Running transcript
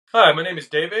Hi, my name is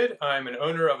David. I'm an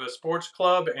owner of a sports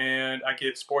club and I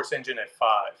give SportsEngine a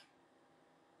 5.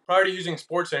 Prior to using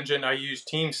SportsEngine, I used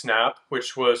TeamSnap,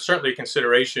 which was certainly a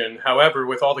consideration. However,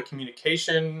 with all the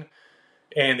communication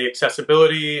and the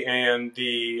accessibility and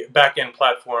the back-end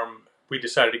platform, we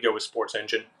decided to go with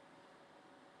SportsEngine.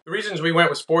 The reasons we went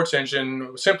with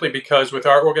SportsEngine was simply because with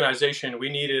our organization, we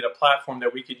needed a platform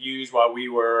that we could use while we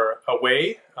were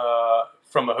away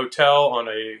from a hotel on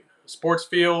a sports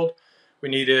field. We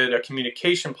needed a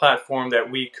communication platform that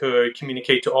we could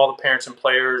communicate to all the parents and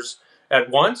players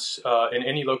at once in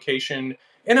any location.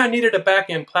 And I needed a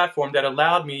back-end platform that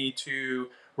allowed me to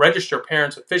register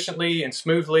parents efficiently and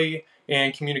smoothly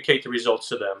and communicate the results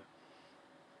to them.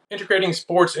 Integrating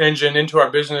SportsEngine into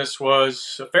our business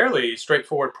was a fairly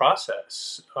straightforward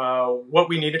process. What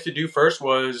we needed to do first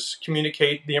was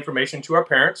communicate the information to our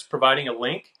parents, providing a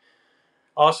link.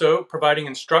 Also, providing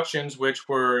instructions which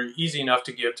were easy enough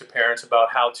to give to parents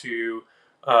about how to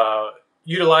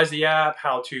utilize the app,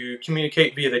 how to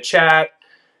communicate via the chat,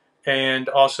 and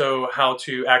also how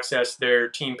to access their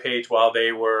team page while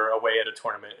they were away at a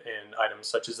tournament and items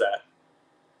such as that.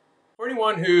 For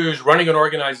anyone who's running an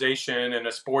organization in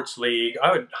a sports league,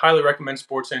 I would highly recommend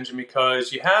SportsEngine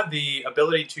because you have the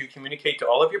ability to communicate to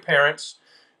all of your parents,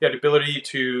 you have the ability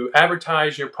to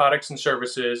advertise your products and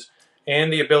services,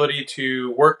 and the ability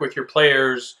to work with your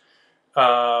players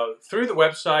through the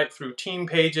website, through team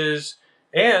pages,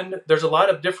 and there's a lot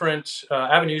of different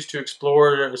avenues to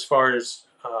explore as far as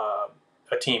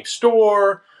a team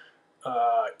store,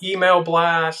 email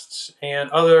blasts, and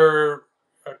other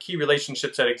key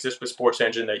relationships that exist with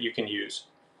SportsEngine that you can use.